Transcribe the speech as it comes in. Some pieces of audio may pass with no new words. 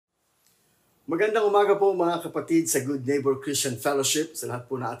Magandang umaga po mga kapatid sa Good Neighbor Christian Fellowship, sa lahat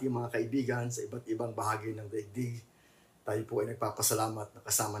po na ating mga kaibigan sa iba't ibang bahagi ng daigdig. Tayo po ay nagpapasalamat na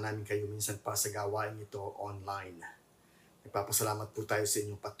kasama namin kayo minsan pa sa gawain ito online. Nagpapasalamat po tayo sa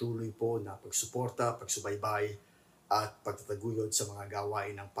inyong patuloy po na pagsuporta, pagsubaybay at pagtataguyod sa mga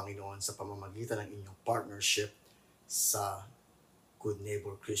gawain ng Panginoon sa pamamagitan ng inyong partnership sa Good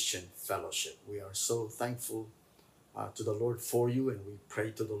Neighbor Christian Fellowship. We are so thankful to the Lord for you, and we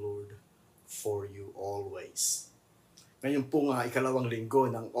pray to the Lord for you always. Ngayon pong ikalawang linggo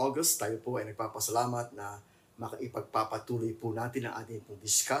ng August, tayo po ay nagpapasalamat na makaipagpapatuloy po natin ang ating pong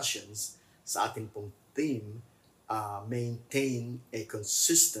discussions sa ating pong theme, maintain a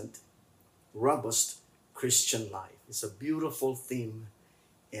consistent, robust Christian life. It's a beautiful theme,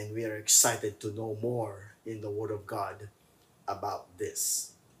 and we are excited to know more in the Word of God about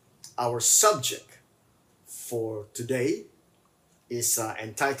this. Our subject for today is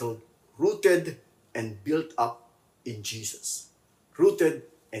entitled Rooted and Built Up in Jesus. Rooted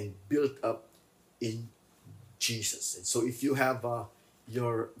and built up in Jesus. And so if you have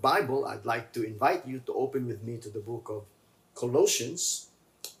your Bible, I'd like to invite you to open with me to the book of Colossians,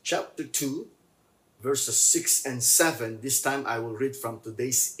 chapter 2, verses 6 and 7. This time I will read from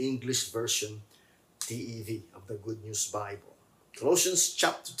today's English version, TEV, of the Good News Bible. Colossians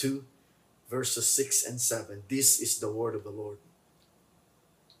chapter 2, verses 6 and 7. This is the word of the Lord.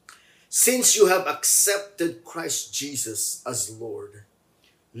 Since you have accepted Christ Jesus as Lord,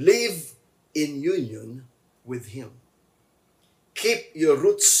 live in union with Him. Keep your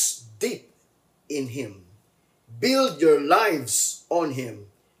roots deep in Him. Build your lives on Him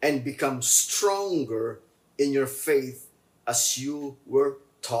and become stronger in your faith as you were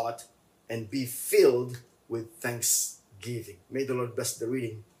taught, and be filled with thanksgiving. May the Lord bless the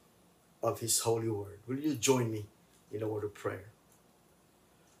reading of His holy word. Will you join me in a word of prayer?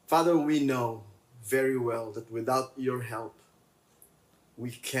 Father, we know very well that without your help, we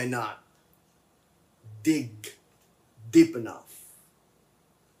cannot dig deep enough.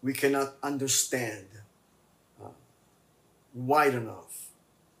 We cannot understand wide enough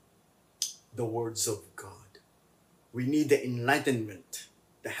the words of God. We need the enlightenment,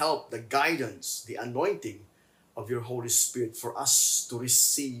 the help, the guidance, the anointing of your Holy Spirit for us to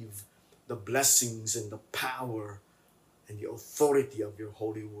receive the blessings and the power and the authority of your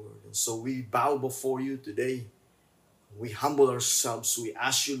holy word. And so we bow before you today. We humble ourselves. We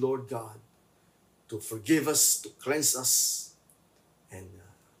ask you, Lord God, to forgive us, to cleanse us, and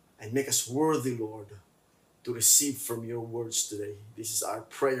make us worthy, Lord, to receive from your words today. This is our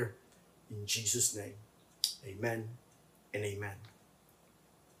prayer in Jesus' name. Amen and amen.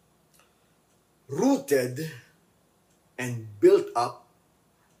 Rooted and built up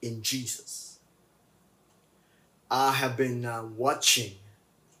in Jesus. I have been watching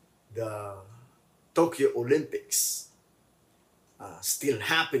the Tokyo Olympics still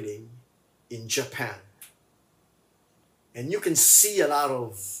happening in Japan. And you can see a lot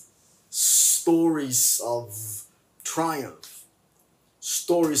of stories of triumph,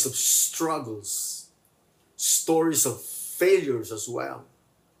 stories of struggles, stories of failures as well.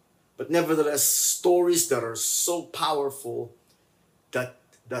 But nevertheless, stories that are so powerful that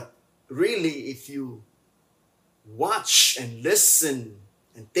really, if you watch and listen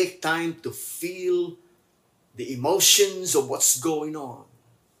and take time to feel the emotions of what's going on,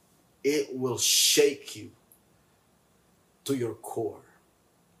 it will shake you to your core.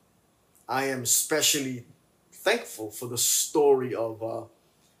 I am especially thankful for the story of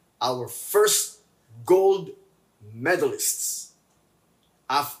our first gold medalists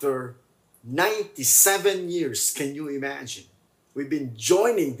after 97 years. Can you imagine? We've been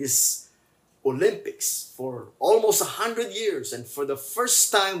joining this Olympics for almost 100 years, and for the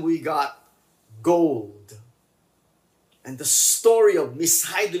first time we got gold. And the story of Miss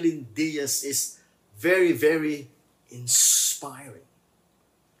Heidelin Diaz is very, very inspiring.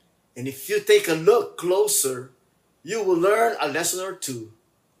 And if you take a look closer, you will learn a lesson or two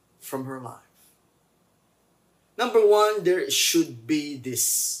from her life. Number one, there should be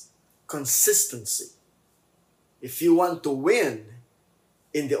this consistency. If you want to win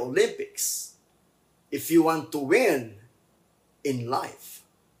in the Olympics, if you want to win in life,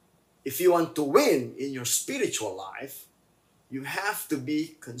 if you want to win in your spiritual life, you have to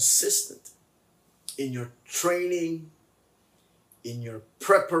be consistent in your training, in your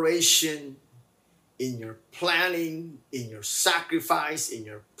preparation, in your planning, in your sacrifice, in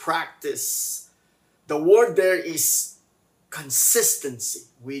your practice. The word there is consistency.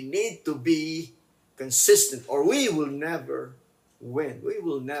 We need to be consistent, or we will never win. We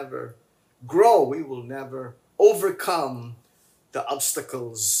will never grow. We will never overcome the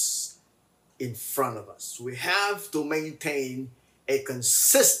obstacles in front of us. We have to maintain a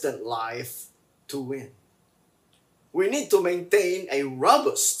consistent life to win. We need to maintain a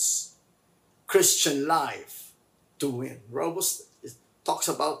robust Christian life to win. Robust, it talks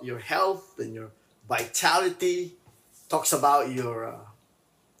about your health and your vitality, talks about your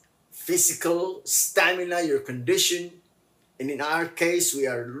physical stamina, your condition. And in our case, we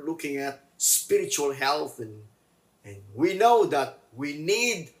are looking at spiritual health, and we know that we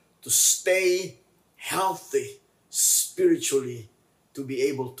need to stay healthy spiritually to be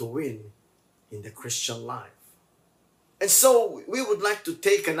able to win in the Christian life. And so we would like to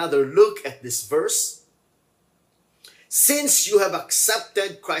take another look at this verse. Since you have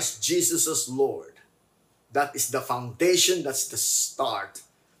accepted Christ Jesus as Lord, that is the foundation, that's the start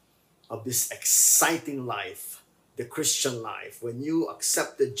of this exciting life, the Christian life. When you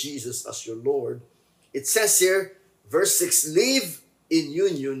accepted Jesus as your Lord, it says here, verse 6, live in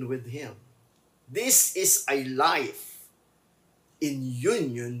union with Him. This is a life in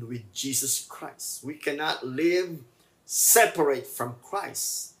union with Jesus Christ. We cannot live separate from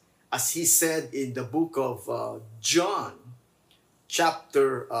Christ. As He said in the book of John,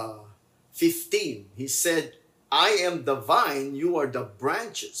 chapter 15, He said, I am the vine, you are the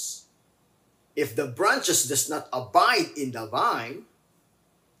branches. If the branches does not abide in the vine,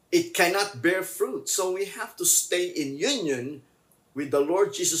 it cannot bear fruit. So we have to stay in union with the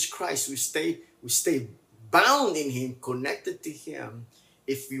Lord Jesus Christ. We stay bound in Him, connected to Him,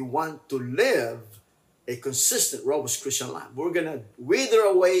 if we want to live a consistent, robust Christian life. We're going to wither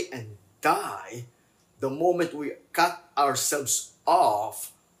away and die the moment we cut ourselves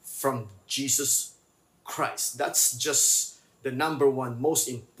off from Jesus Christ. That's just the number one most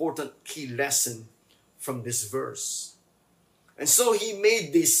important key lesson from this verse. And so he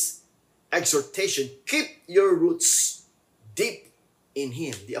made this exhortation, keep your roots deep in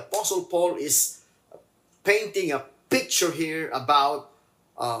Him. The Apostle Paul is painting a picture here about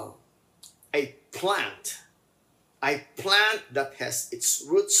a plant that has its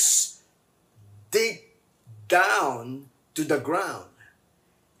roots deep down to the ground.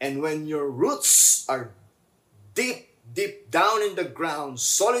 And when your roots are deep down in the ground,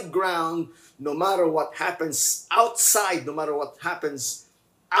 solid ground, no matter what happens outside, no matter what happens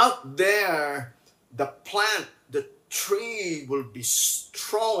out there, the plant, the tree will be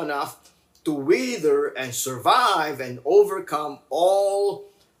strong enough to wither and survive and overcome all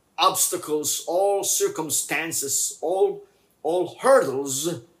obstacles, all circumstances, all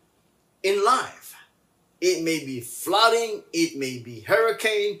hurdles in life. It may be flooding, it may be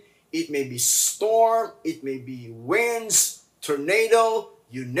hurricane, it may be storm, it may be winds, tornado,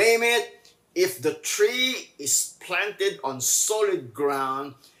 you name it. If the tree is planted on solid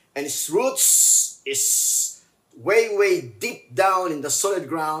ground and its roots is way deep down in the solid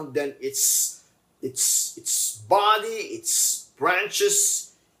ground, then its body, its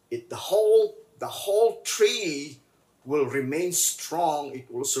branches, the whole tree will remain strong.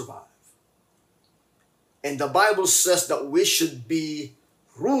 It will survive. And the Bible says that we should be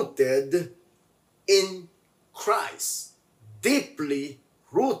rooted in Christ, deeply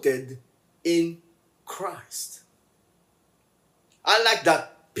rooted in Christ. I like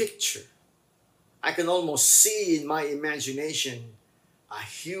that picture. I can almost see in my imagination a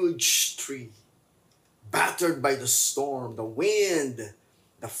huge tree, battered by the storm, the wind,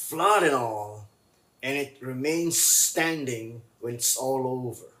 the flood and all, and it remains standing when it's all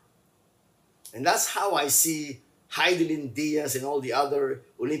over. And that's how I see Heidelin Diaz and all the other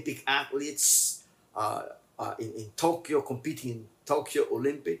Olympic athletes in Tokyo, competing in Tokyo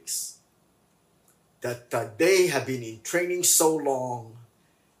Olympics, that they have been in training so long,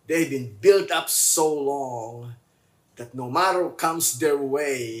 they've been built up so long, that no matter what comes their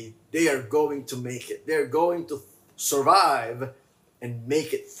way, they are going to make it. They're going to survive and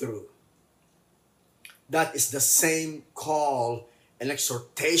make it through. That is the same call and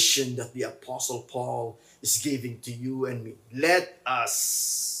exhortation that the Apostle Paul is giving to you and me. Let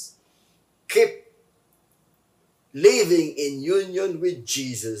us keep living in union with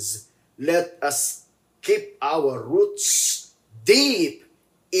Jesus. Let us keep our roots deep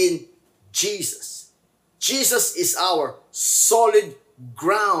in Jesus. Jesus is our solid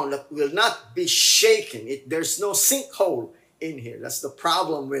ground that will not be shaken. There's no sinkhole in here. That's the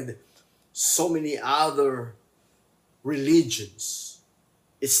problem with so many other religions.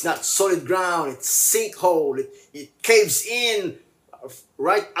 It's not solid ground, it's sinkhole. It caves in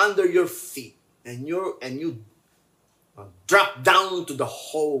right under your feet, and you drop down to the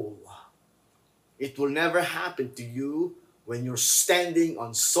hole. It will never happen to you when you're standing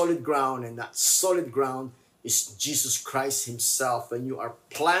on solid ground, and that solid ground is Jesus Christ himself, when you are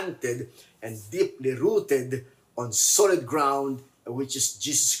planted and deeply rooted on solid ground, which is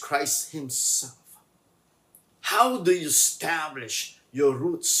Jesus Christ himself. How do you establish your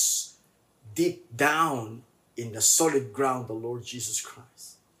roots deep down in the solid ground, the Lord Jesus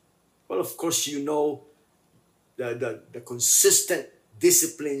Christ? Well, of course, you know the consistent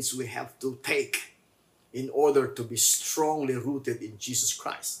disciplines we have to take in order to be strongly rooted in Jesus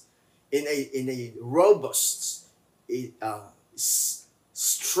Christ. In a robust,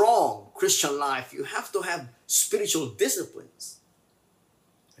 strong Christian life, you have to have spiritual disciplines.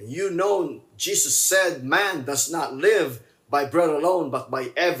 And you know, Jesus said, man does not live by bread alone, but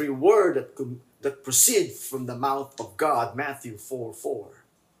by every word that proceeds from the mouth of God, Matthew 4:4.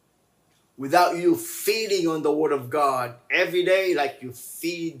 Without you feeding on the Word of God every day, like you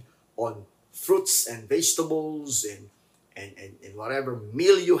feed on fruits and vegetables and whatever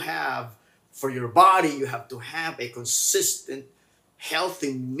meal you have for your body, you have to have a consistent,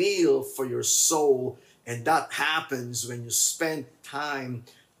 healthy meal for your soul. And that happens when you spend time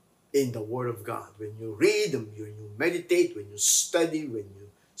in the Word of God. When you read, when you meditate, when you study, when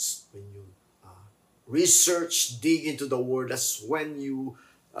you research, dig into the Word, that's when you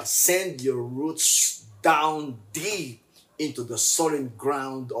send your roots down deep into the solid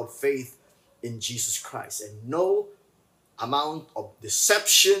ground of faith in Jesus Christ. And no amount of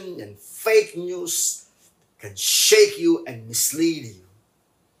deception and fake news can shake you and mislead you.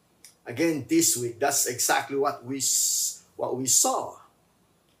 Again, this week, that's exactly what we saw.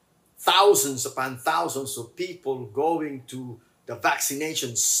 Thousands upon thousands of people going to the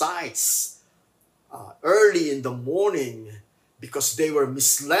vaccination sites early in the morning because they were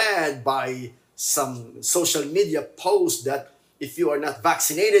misled by some social media posts that if you are not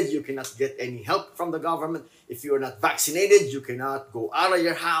vaccinated, you cannot get any help from the government. If you are not vaccinated, you cannot go out of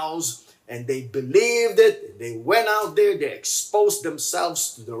your house. And they believed it. They went out there. They exposed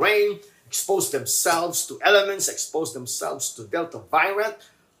themselves to the rain, exposed themselves to elements, exposed themselves to Delta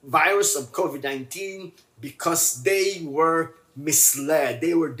virus of COVID-19 because they were misled.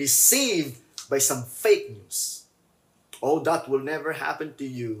 They were deceived by some fake news. Oh, that will never happen to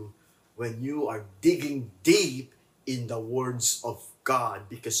you when you are digging deep in the words of God,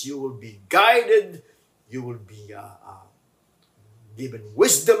 because you will be guided, you will be given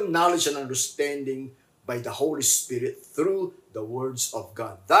wisdom, knowledge, and understanding by the Holy Spirit through the words of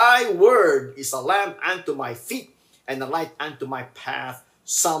God. Thy word is a lamp unto my feet and a light unto my path.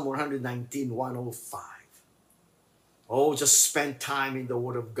 Psalm 119:105. Oh, just spend time in the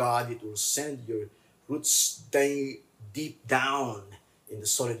Word of God. It will send your roots deep down in the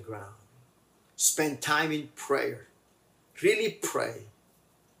solid ground. Spend time in prayer. Really pray.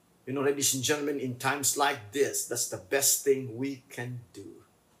 You know, ladies and gentlemen, in times like this, that's the best thing we can do.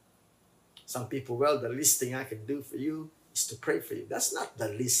 Some people, well, the least thing I can do for you is to pray for you. That's not the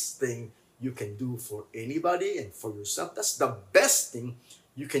least thing you can do for anybody and for yourself. That's the best thing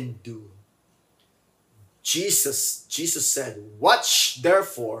you can do. Jesus said, watch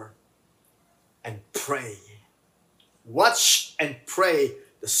therefore and pray. Watch and pray.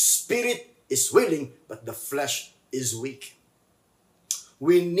 The spirit is willing, but the flesh is weak.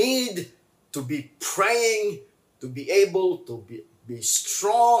 We need to be praying to be able to be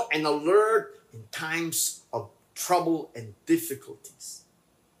strong and alert in times of trouble and difficulties.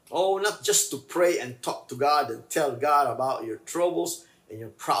 Oh, not just to pray and talk to God and tell God about your troubles and your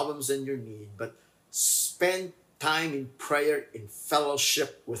problems and your need, but spend time in prayer, in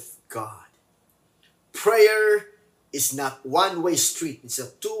fellowship with God. Prayer is not one-way street. It's a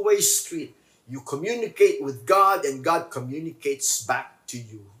two-way street. You communicate with God and God communicates back to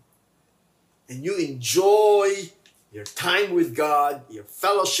you. And you enjoy your time with God, your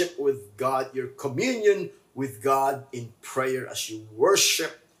fellowship with God, your communion with God in prayer as you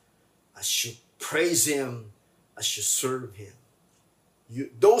worship, as you praise Him, as you serve Him.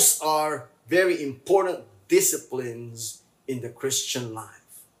 Those are very important disciplines in the Christian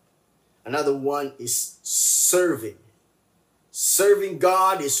life. Another one is serving. Serving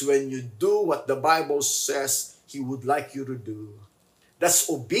God is when you do what the Bible says He would like you to do. That's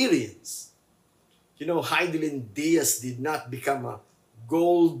obedience. You know, Heidelin Diaz did not become a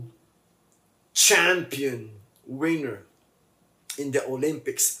gold champion winner in the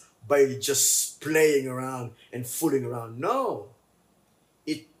Olympics by just playing around and fooling around. No.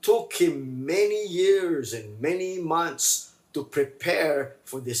 It took him many years and many months to prepare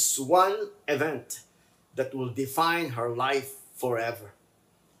for this one event that will define her life forever.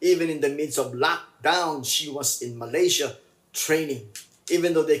 Even in the midst of lockdown, she was in Malaysia training.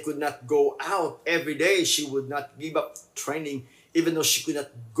 Even though they could not go out every day, she would not give up training Even though she could not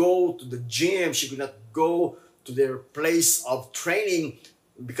go to the gym, she could not go to their place of training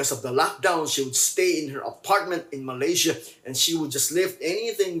because of the lockdown. She would stay in her apartment in Malaysia, and she would just lift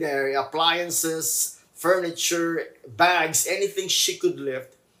anything there, appliances, furniture, bags, anything she could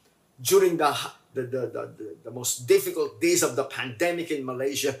lift during the most difficult days of the pandemic in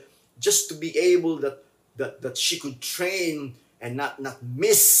Malaysia, just to be able that she could train and not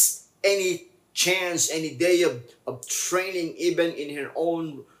miss any chance, any day of training, even in her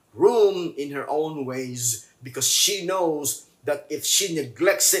own room, in her own ways, because she knows that if she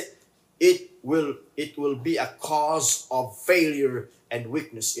neglects it, it will be a cause of failure and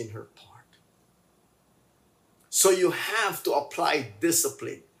weakness in her part. So you have to apply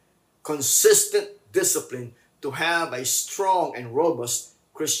discipline, consistent discipline, to have a strong and robust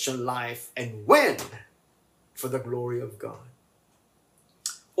Christian life and win for the glory of God.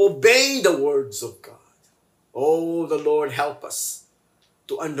 Obey the words of God. Oh, the Lord help us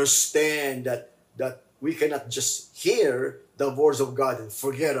to understand that we cannot just hear the words of God and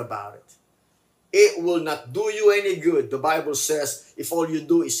forget about it. It will not do you any good. The Bible says, if all you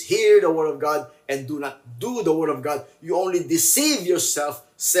do is hear the word of God and do not do the word of God, you only deceive yourself,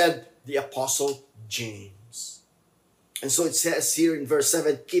 said the Apostle James. And so it says here in verse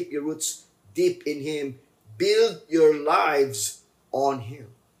 7, keep your roots deep in Him. Build your lives on Him.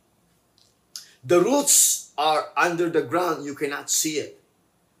 The roots are under the ground. You cannot see it.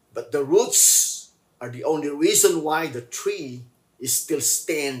 But the roots are the only reason why the tree is still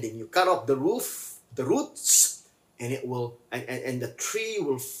standing. You cut off the roots, and it will and the tree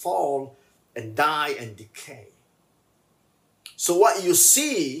will fall and die and decay. So what you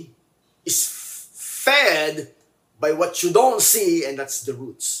see is fed by what you don't see, and that's the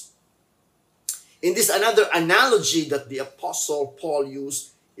roots. In this another analogy that the Apostle Paul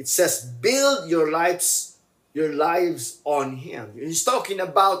used, it says, build your lives on Him. He's talking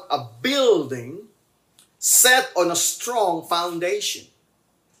about a building set on a strong foundation.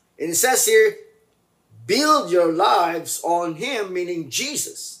 And it says here, build your lives on Him, meaning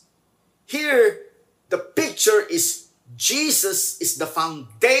Jesus. Here, the picture is Jesus is the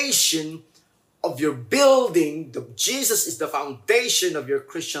foundation of your building. Jesus is the foundation of your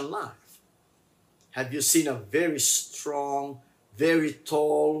Christian life. Have you seen a very strong, very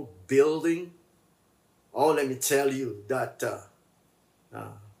tall building? Oh, let me tell you that the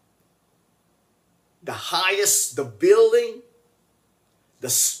higher the building, the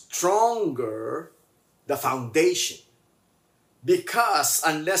stronger the foundation. Because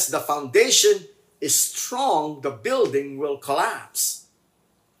unless the foundation is strong, the building will collapse.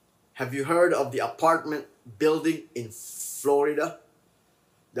 Have you heard of the apartment building in Florida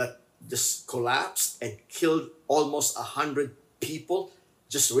that just collapsed and killed almost 100 people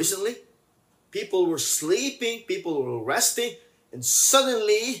just recently? People were sleeping, people were resting, and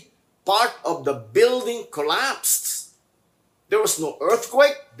suddenly part of the building collapsed. There was no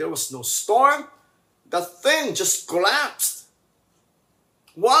earthquake, there was no storm. The thing just collapsed.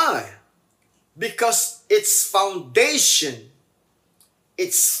 Why? Because its foundation,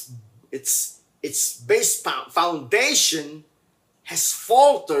 its base foundation has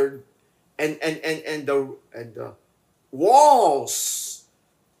faltered, and the walls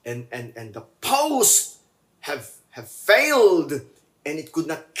and the posts have failed, and it could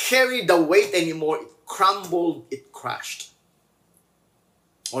not carry the weight anymore. It crumbled, it crashed.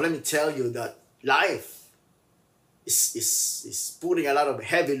 Well, let me tell you that life is putting a lot of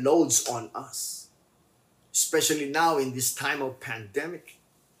heavy loads on us, especially now in this time of pandemic.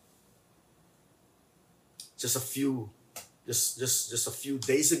 Just a few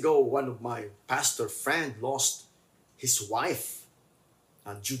days ago, one of my pastor friend lost his wife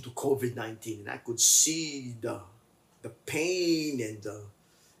due to COVID-19, and I could see the pain and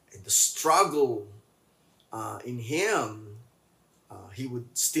the struggle in him. He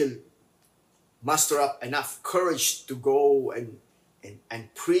would still muster up enough courage to go and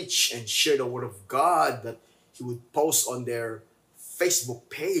preach and share the word of God that he would post on their Facebook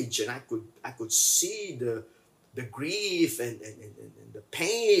page, and I could see the grief and the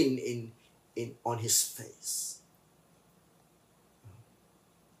pain in on his face.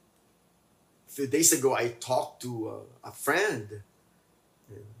 A few days ago, I talked to a friend.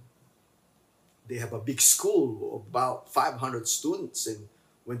 They have a big school of about 500 students, and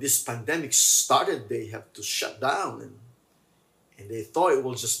when this pandemic started, they have to shut down, and they thought it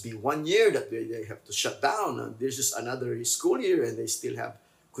will just be 1 year that they have to shut down, and there's just another school year, and they still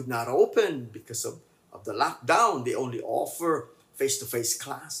could not open because of the lockdown. They only offer face-to-face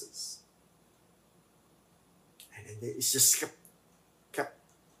classes, and it's just kept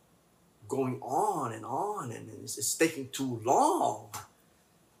going on, and it's taking too long.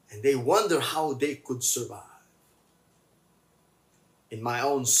 And they wonder how they could survive. In my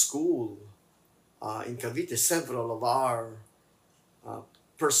own school, in Cavite, several of our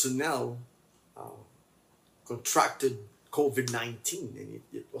personnel contracted COVID-19, and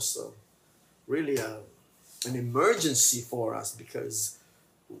it was really an emergency for us, because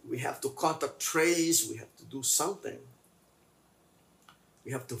we have to contact trace, we have to do something.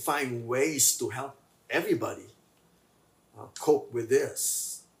 We have to find ways to help everybody cope with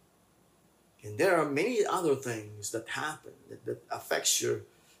this. And there are many other things that happen that affects your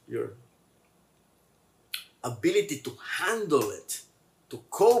ability to handle it, to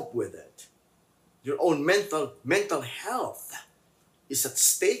cope with it. Your own mental health is at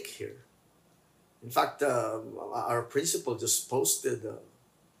stake here. In fact, our principal just posted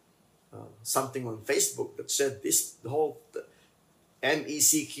something on Facebook that said the whole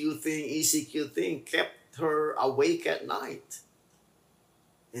ECQ thing kept her awake at night.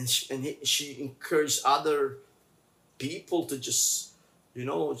 And she encouraged other people to just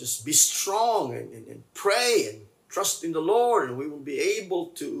be strong and pray and trust in the Lord, and we will be able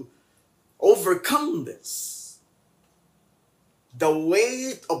to overcome this. The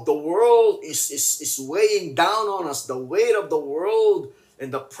weight of the world is weighing down on us. The weight of the world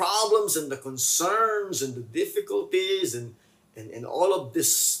and the problems and the concerns and the difficulties and all of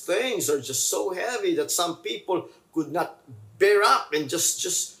these things are just so heavy that some people could not bear up and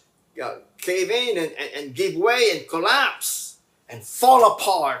just cave in and give way and collapse and fall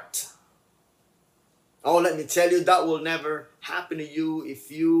apart. Oh, let me tell you, that will never happen to you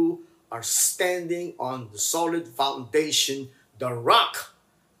if you are standing on the solid foundation, the rock,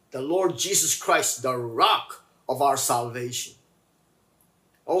 the Lord Jesus Christ, the rock of our salvation.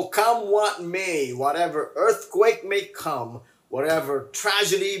 Oh, come what may, whatever earthquake may come, whatever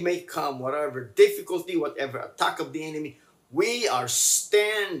tragedy may come, whatever difficulty, whatever attack of the enemy, we are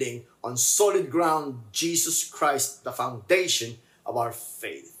standing on solid ground, Jesus Christ, the foundation of our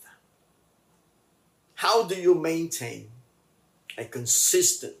faith. How do you maintain a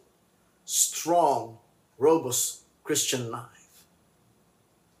consistent, strong, robust Christian life?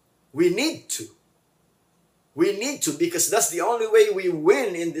 We need to. We need to, because that's the only way we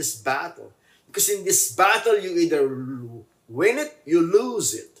win in this battle. Because in this battle, you either win it, you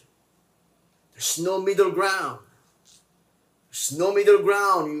lose it. There's no middle ground. There's no middle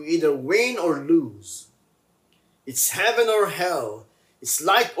ground. You either win or lose. It's heaven or hell. It's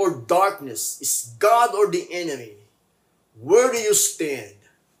light or darkness. It's God or the enemy. Where do you stand?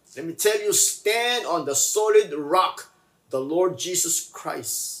 Let me tell you, stand on the solid rock, the Lord Jesus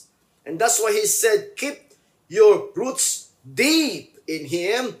Christ. And that's why he said, keep your roots deep in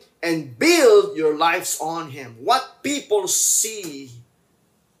him and build your lives on him. What people see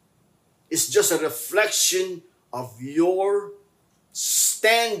is just a reflection of your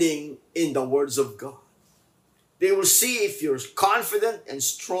standing in the words of God. They will see if you're confident and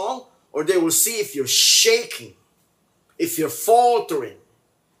strong, or they will see if you're shaking, if you're faltering,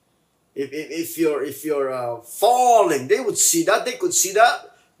 if you're falling. They would see that. They could see that.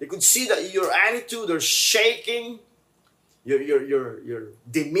 They could see that your attitude is shaking, your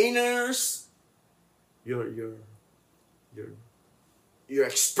demeanors, your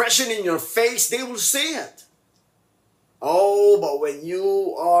expression in your face. They will see it. Oh, but when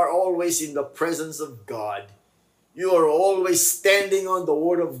you are always in the presence of God, you are always standing on the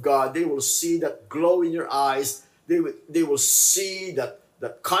Word of God, they will see that glow in your eyes. They will see that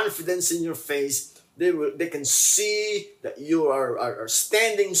confidence in your face. They can see that you are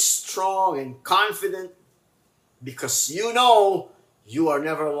standing strong and confident, because you know you are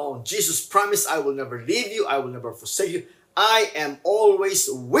never alone. Jesus promised, I will never leave you. I will never forsake you. I am always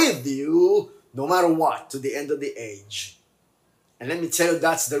with you, no matter what, to the end of the age. And let me tell you,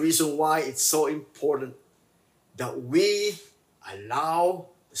 that's the reason why it's so important that we allow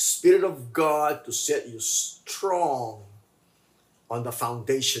the Spirit of God to set you strong on the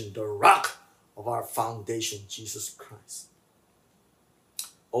foundation, the rock of our foundation, Jesus Christ.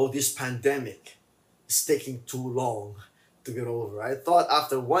 Oh, this pandemic is taking too long to get over. I thought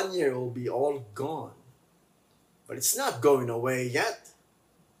after 1 year it will be all gone, but it's not going away yet.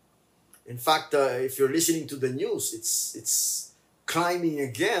 In fact, if you're listening to the news, it's climbing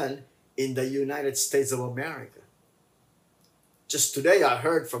again in the United States of America. Just today, I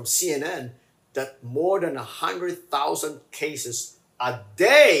heard from CNN that more than 100,000 cases a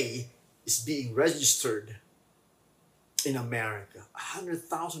day is being registered in America.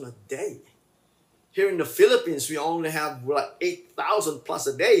 100,000 a day. Here in the Philippines, we only have like 8,000 plus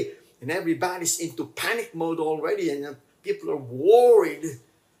a day, and everybody's into panic mode already, and people are worried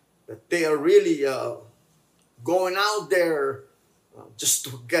that they are really going out there just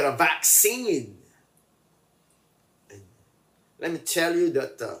to get a vaccine. And let me tell you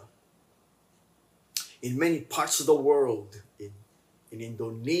that in many parts of the world, in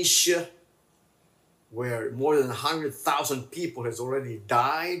Indonesia, where more than 100,000 people has already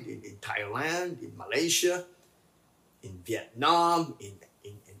died, in Thailand, in Malaysia, in Vietnam, in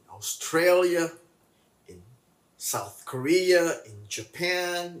Australia, in South Korea, in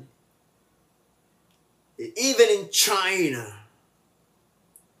Japan, even in China.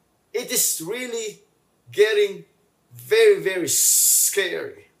 It is really getting very, very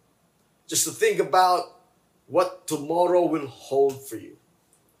scary just to think about what tomorrow will hold for you.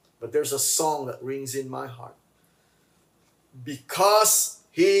 But there's a song that rings in my heart. Because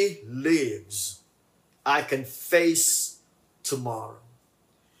He lives, I can face tomorrow.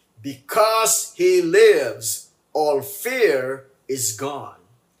 Because He lives, all fear is gone.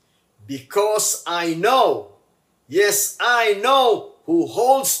 Because I know, yes, I know who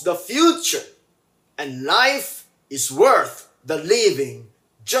holds the future. And life is worth the living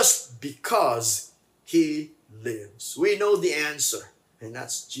just because He lives. We know the answer, and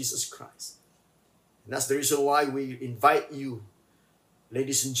that's Jesus Christ. And that's the reason why we invite you,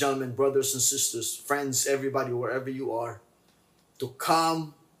 ladies and gentlemen, brothers and sisters, friends, everybody, wherever you are, to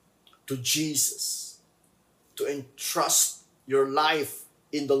come to Jesus, to entrust your life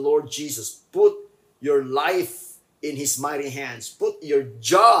in the Lord Jesus. Put your life in His mighty hands. Put your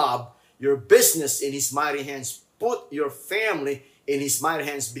job, your business in His mighty hands. Put your family in His mighty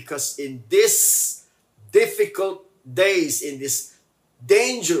hands, because in this difficult days, in these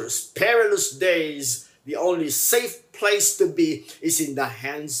dangerous, perilous days, the only safe place to be is in the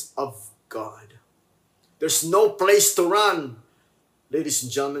hands of God. There's no place to run, ladies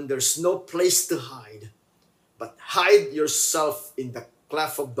and gentlemen. There's no place to hide, but hide yourself in the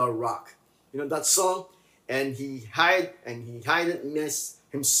cleft of the rock. You know that song? And he hid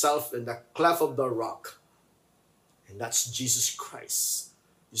himself in the cleft of the rock. And that's Jesus Christ.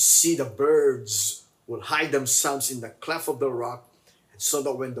 You see, the birds will hide themselves in the cleft of the rock, and so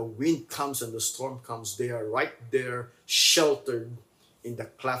that when the wind comes and the storm comes, they are right there sheltered in the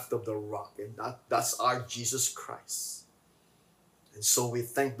cleft of the rock. And that's our Jesus Christ. And so we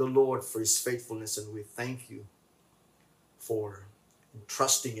thank the Lord for His faithfulness, and we thank you for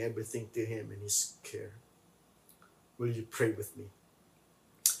entrusting everything to Him and His care. Will you pray with me?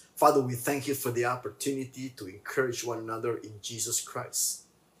 Father, we thank you for the opportunity to encourage one another in Jesus Christ.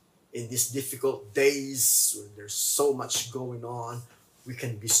 In these difficult days when there's so much going on, we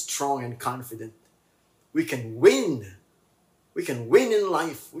can be strong and confident. We can win. We can win in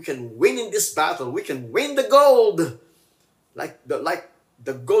life. We can win in this battle. We can win the gold. Like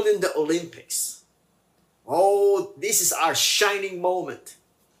the gold in the Olympics. Oh, this is our shining moment.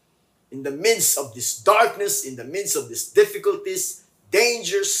 In the midst of this darkness, in the midst of these difficulties,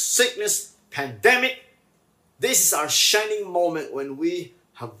 dangers, sickness, pandemic, this is our shining moment when we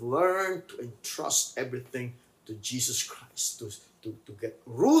have learned to entrust everything to Jesus Christ, to get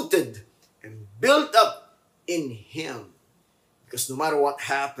rooted and built up in Him. Because no matter what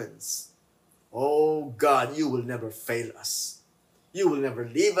happens, oh God, you will never fail us. You will never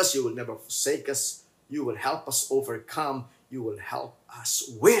leave us. You will never forsake us. You will help us overcome. You will help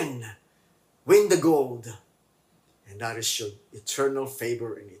us win the gold. And that is your eternal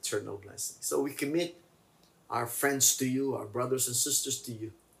favor and eternal blessing. So we commit our friends to you, our brothers and sisters to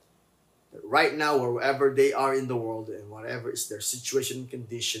you. That right now, wherever they are in the world and whatever is their situation and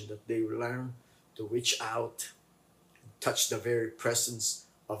condition, that they will learn to reach out and touch the very presence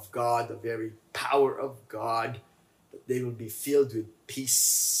of God, the very power of God, that they will be filled with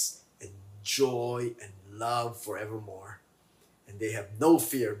peace and joy and love forevermore. And they have no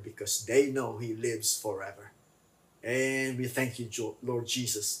fear because they know He lives forever. And we thank you, Lord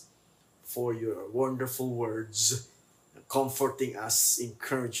Jesus, for your wonderful words, comforting us,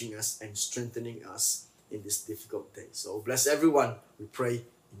 encouraging us, and strengthening us in this difficult day. So bless everyone, we pray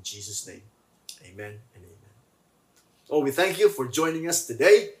in Jesus' name. Amen and amen. Oh, we thank you for joining us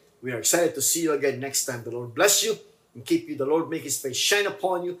today. We are excited to see you again next time. The Lord bless you and keep you. The Lord make His face shine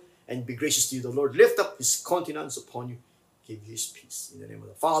upon you and be gracious to you. The Lord lift up His countenance upon you, give you His peace. In the name of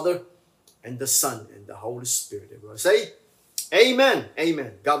the Father, and the Son, and the Holy Spirit. Everyone say, Amen.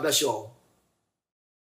 Amen. God bless you all.